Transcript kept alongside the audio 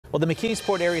Well, the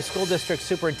McKeesport Area School District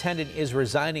Superintendent is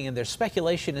resigning, and there's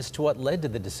speculation as to what led to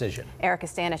the decision. Erica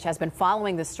Stanish has been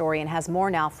following the story and has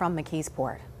more now from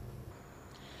McKeesport.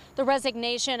 The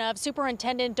resignation of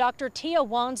Superintendent Dr. Tia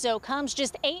Wanzo comes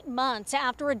just 8 months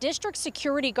after a district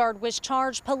security guard was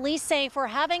charged, police say, for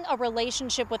having a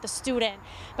relationship with a student.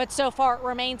 But so far it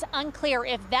remains unclear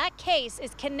if that case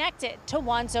is connected to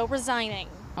Wanzo resigning.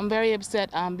 I'm very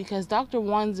upset because Dr.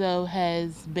 Wanzo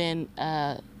has been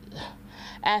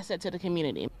asset to the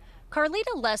community.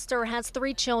 Carlita Lester has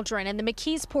 3 children in the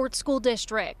McKeesport School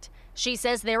District. She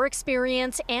says their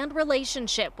experience and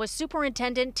relationship with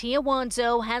Superintendent Tia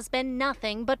Wanzo has been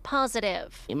nothing but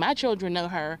positive. My children know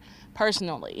her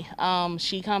personally.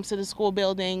 She comes to the school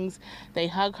buildings, they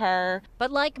hug her.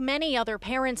 But like many other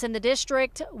parents in the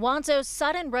district, Wanzo's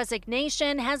sudden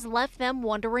resignation has left them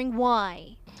wondering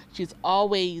why. She's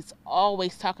always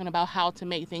talking about how to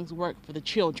make things work for the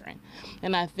children.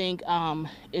 And I think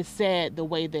it's sad the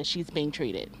way that she's being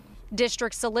treated.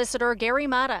 District Solicitor Gary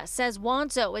Mata says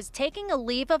Wanzo is taking a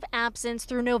leave of absence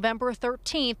through November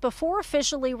 13th before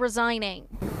officially resigning.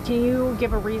 Can you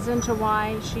give a reason to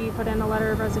why she put in a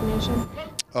letter of resignation?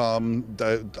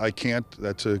 I can't.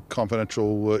 That's a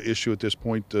confidential issue at this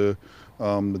point, the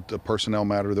personnel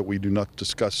matter that we do not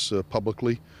discuss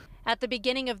publicly. At the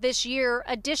beginning of this year,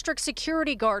 a district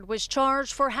security guard was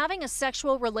charged for having a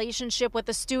sexual relationship with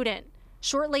a student.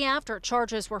 Shortly after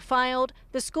charges were filed,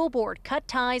 the school board cut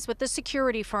ties with the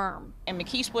security firm. And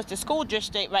McKeesport, the school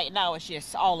district right now is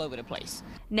just all over the place.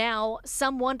 Now,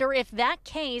 some wonder if that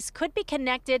case could be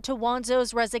connected to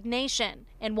Wanzo's resignation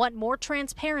and want more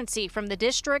transparency from the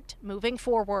district moving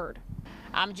forward.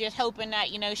 I'm just hoping that,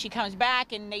 she comes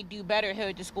back and they do better here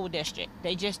at the school district.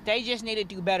 They just need to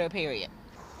do better, period.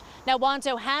 Now,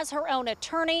 Wanzo has her own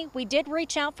attorney. We did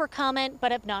reach out for comment,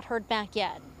 but have not heard back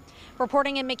yet.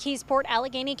 Reporting in McKeesport,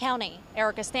 Allegheny County,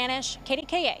 Erica Stanish,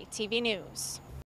 KDKA-TV News.